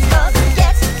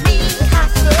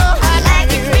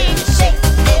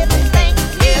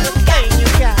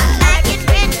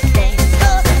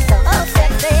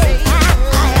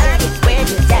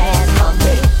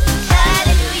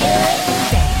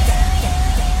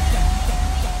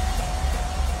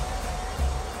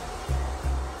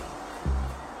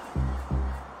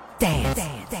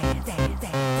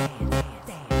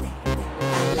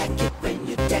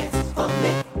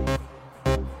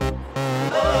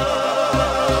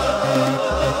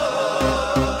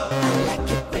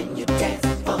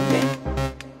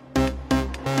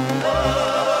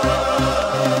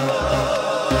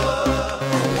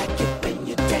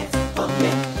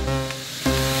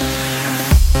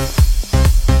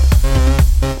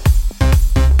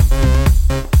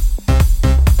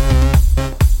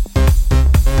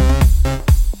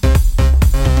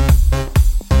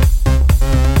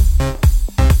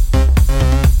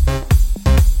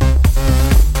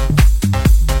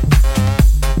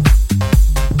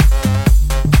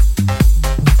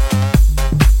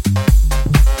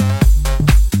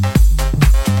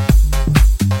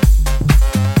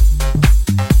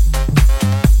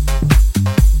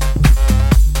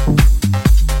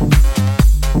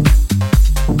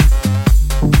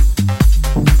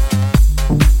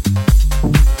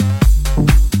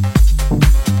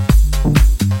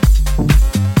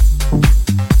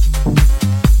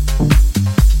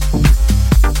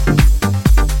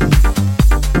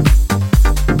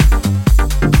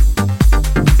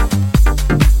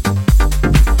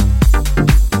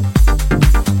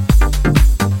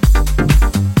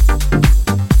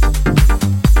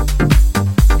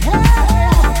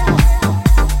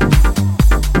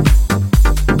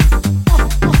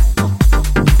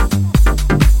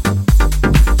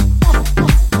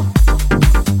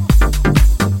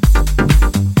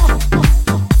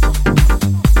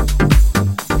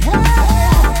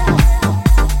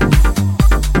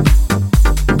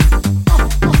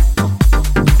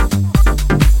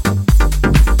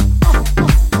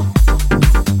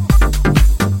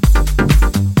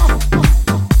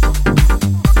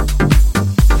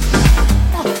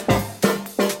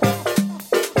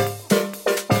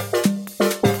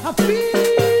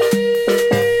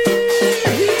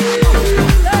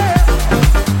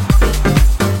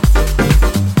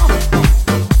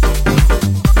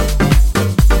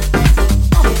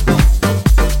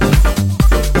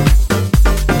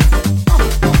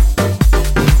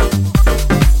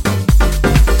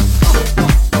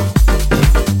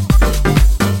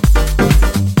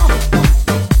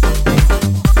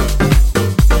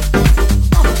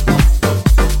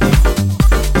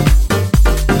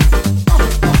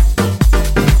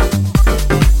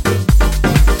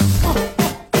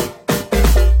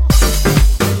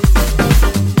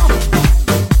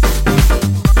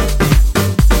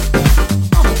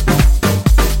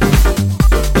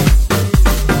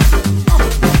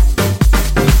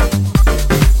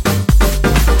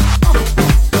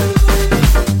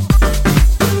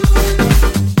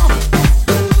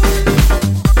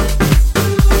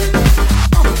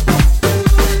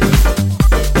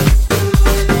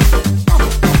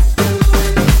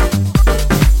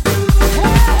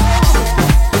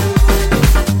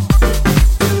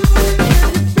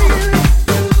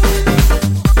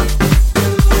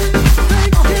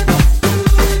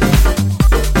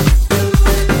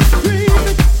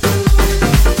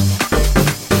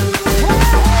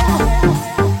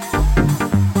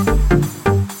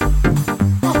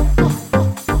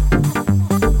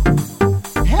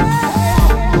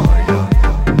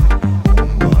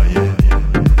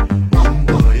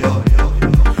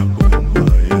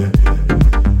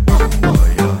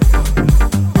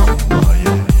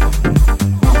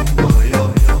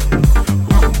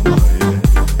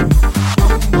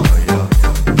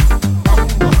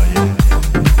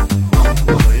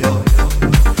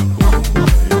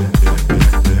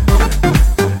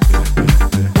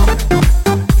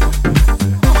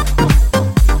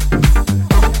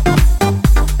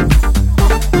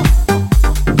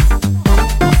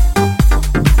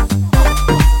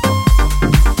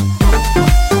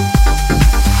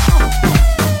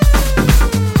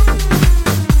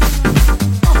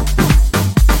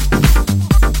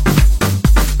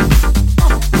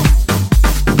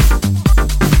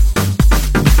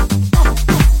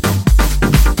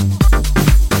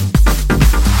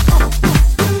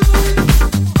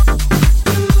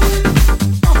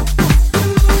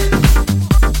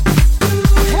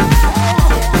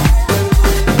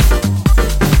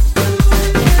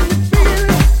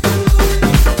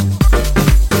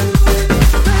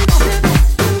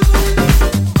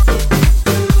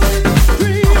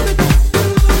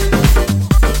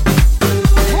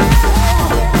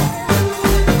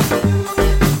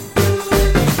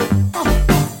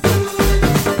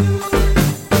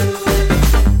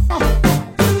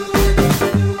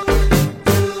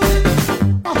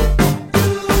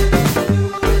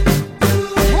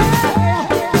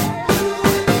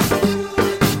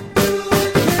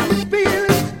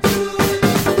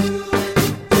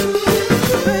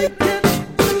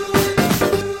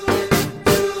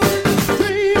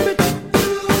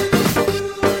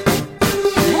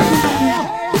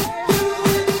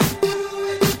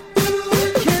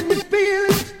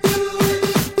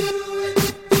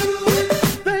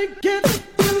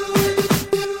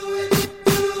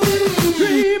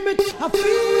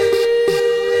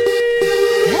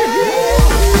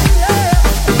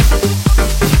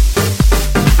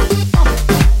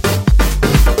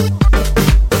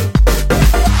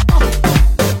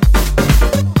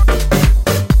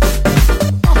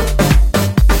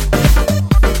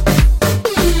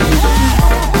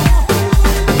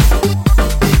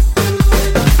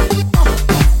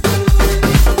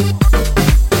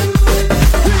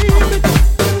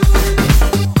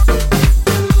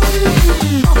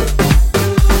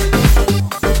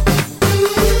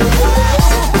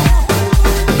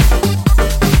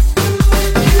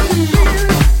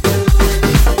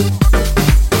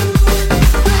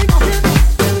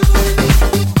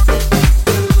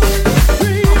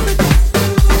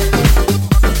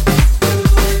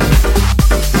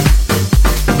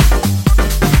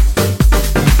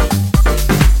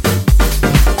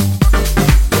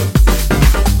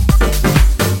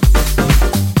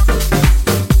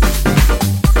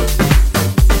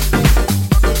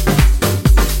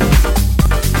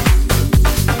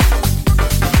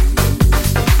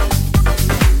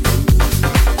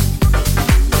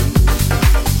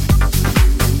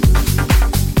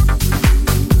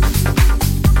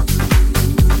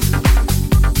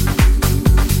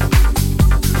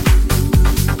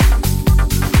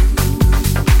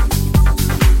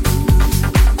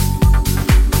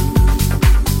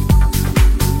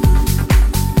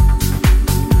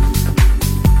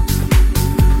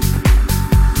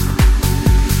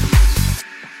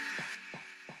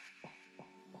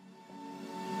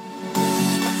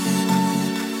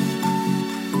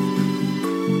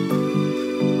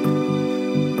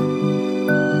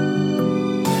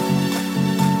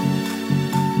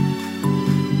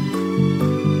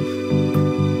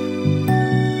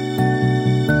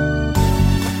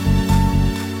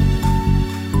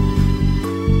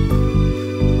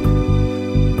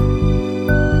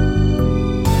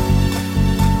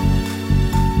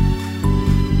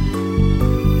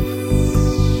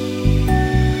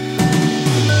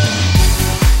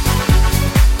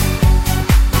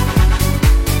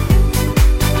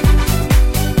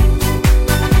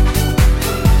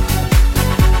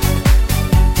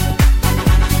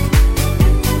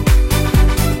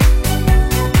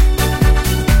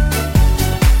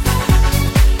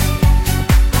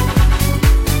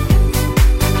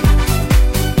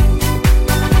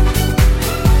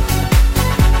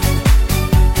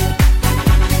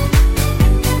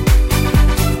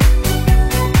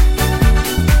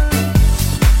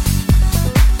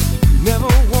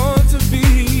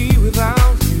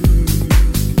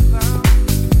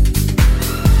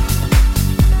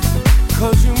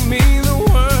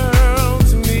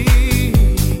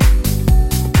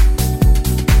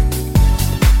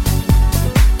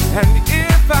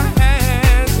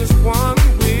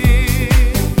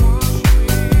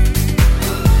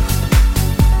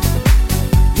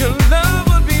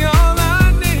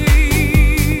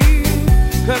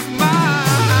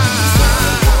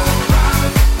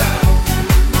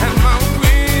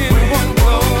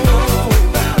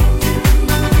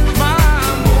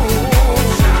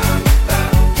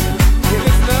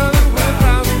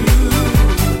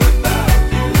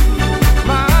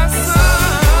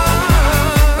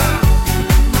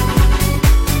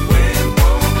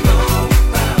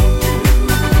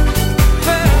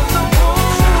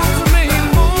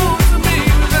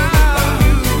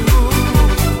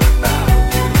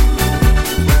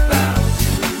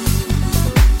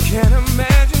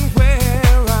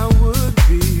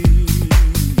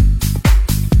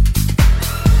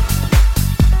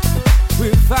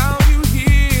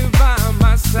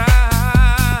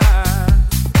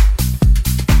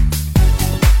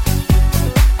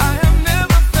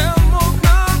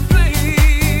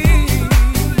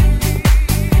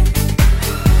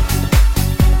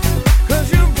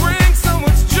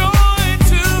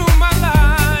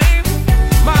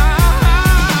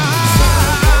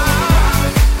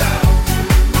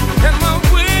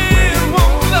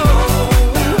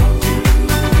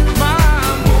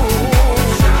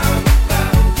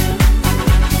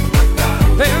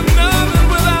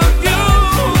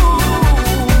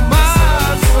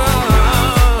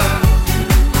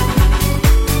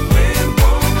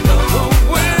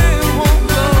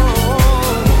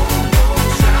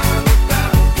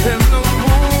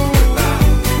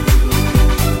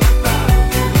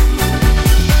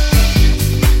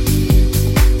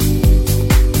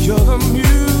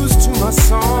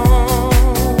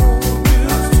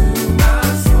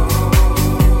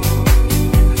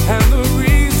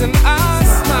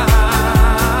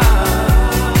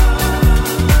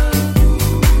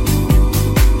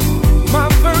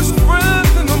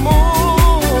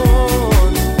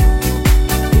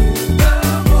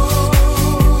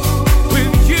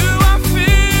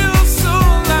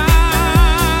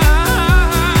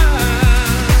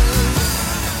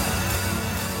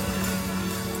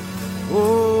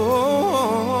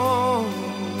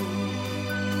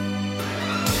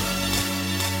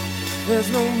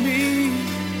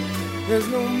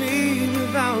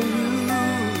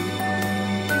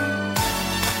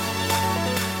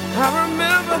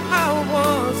how it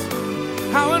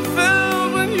was, how it felt.